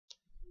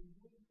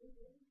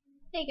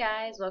Hey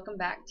guys, welcome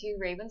back to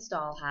Raven's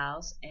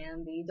Dollhouse,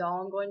 and the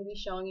doll I'm going to be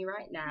showing you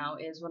right now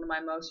is one of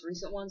my most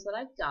recent ones that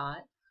I've got.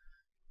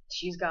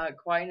 She's got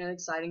quite an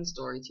exciting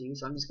story too,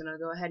 so I'm just going to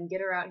go ahead and get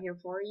her out here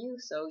for you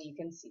so you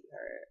can see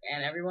her.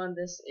 And everyone,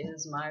 this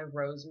is my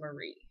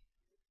Rosemary.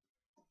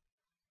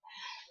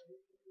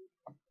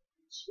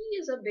 She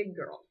is a big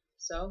girl,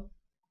 so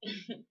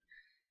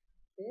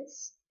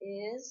this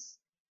is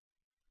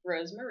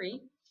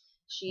Rosemary.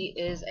 She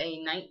is a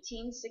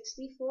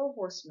 1964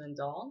 Horseman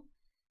doll.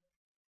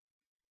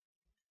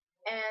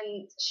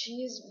 And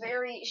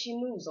she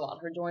moves a lot.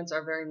 Her joints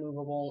are very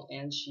movable,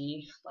 and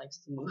she likes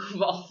to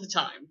move all the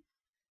time.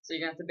 So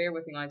you're gonna have to bear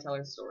with me when I tell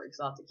her story, because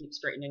I'll have to keep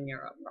straightening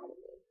her up probably.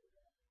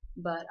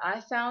 But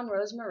I found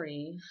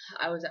Rosemary.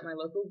 I was at my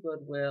local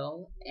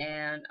Goodwill,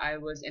 and I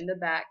was in the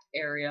back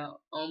area,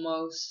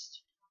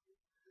 almost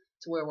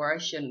to where I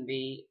shouldn't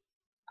be.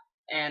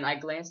 And I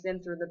glanced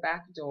in through the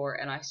back door,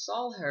 and I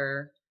saw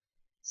her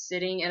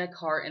sitting in a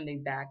cart in the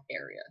back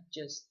area,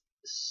 just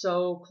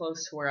so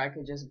close to where I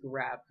could just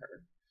grab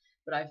her.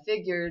 But I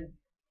figured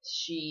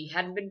she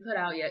hadn't been put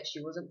out yet,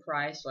 she wasn't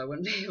priced, so I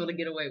wouldn't be able to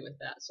get away with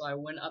that. So I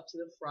went up to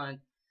the front,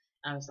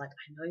 and I was like,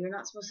 I know you're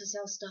not supposed to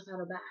sell stuff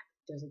out of back.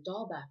 There's a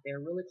doll back there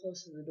really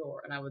close to the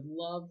door, and I would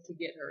love to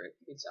get her if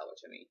you could sell her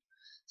to me.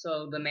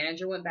 So the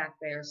manager went back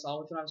there,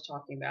 saw which one I was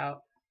talking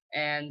about,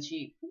 and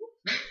she,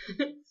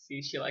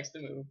 see, she likes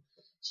to move.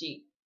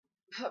 She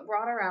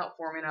brought her out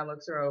for me, and I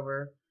looked her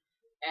over,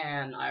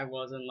 and I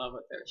was in love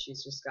with her.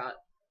 She's just got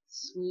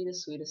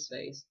sweetest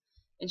face.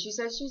 And she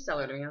said she'd sell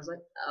her to me. I was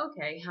like,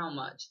 okay, how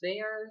much? They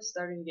are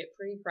starting to get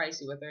pretty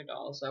pricey with their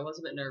dolls, so I was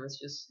a bit nervous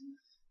just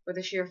for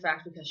the sheer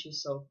fact because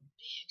she's so big.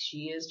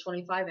 She is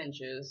 25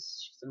 inches.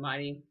 She's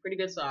a pretty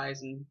good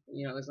size, and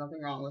there's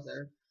nothing wrong with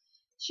her.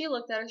 She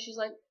looked at her. She's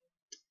like,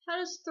 how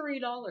does $3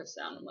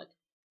 sound? I'm like,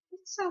 it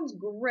sounds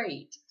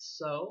great.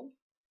 So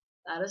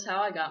that is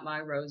how I got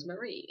my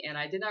Rosemary, and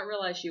I did not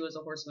realize she was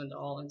a Horseman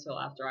doll until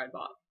after I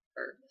bought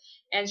her.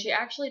 And she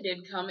actually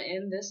did come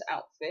in this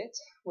outfit,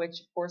 which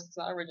of course it's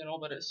not original,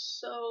 but it's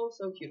so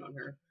cute on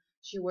her.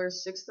 She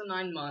wears 6 to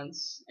 9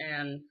 months,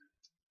 and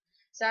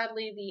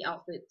sadly the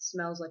outfit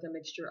smells like a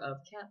mixture of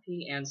cat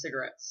pee and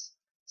cigarettes.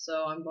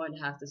 So I'm going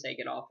to have to take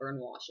it off her and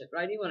wash it, but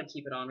I do want to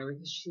keep it on her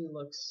because she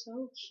looks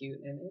so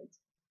cute in it.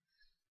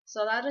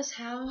 So that is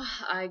how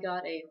I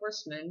got a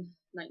Horseman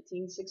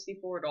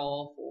 1964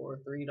 doll for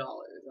 $3,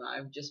 and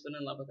I've just been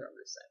in love with her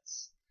ever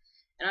since.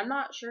 And I'm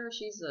not sure if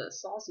she's a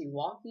saucy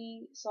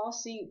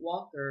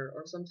walker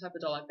or some type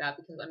of doll like that,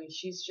 because I mean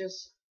she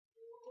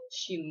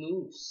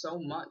moves so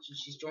much, and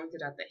she's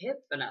jointed at the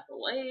hip and at the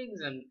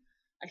legs, and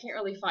I can't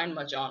really find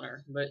much on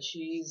her, but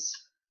she's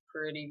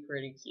pretty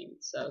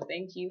cute. So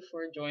thank you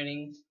for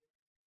joining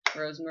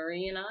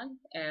Rosemary and I,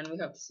 and we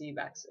hope to see you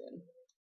back soon.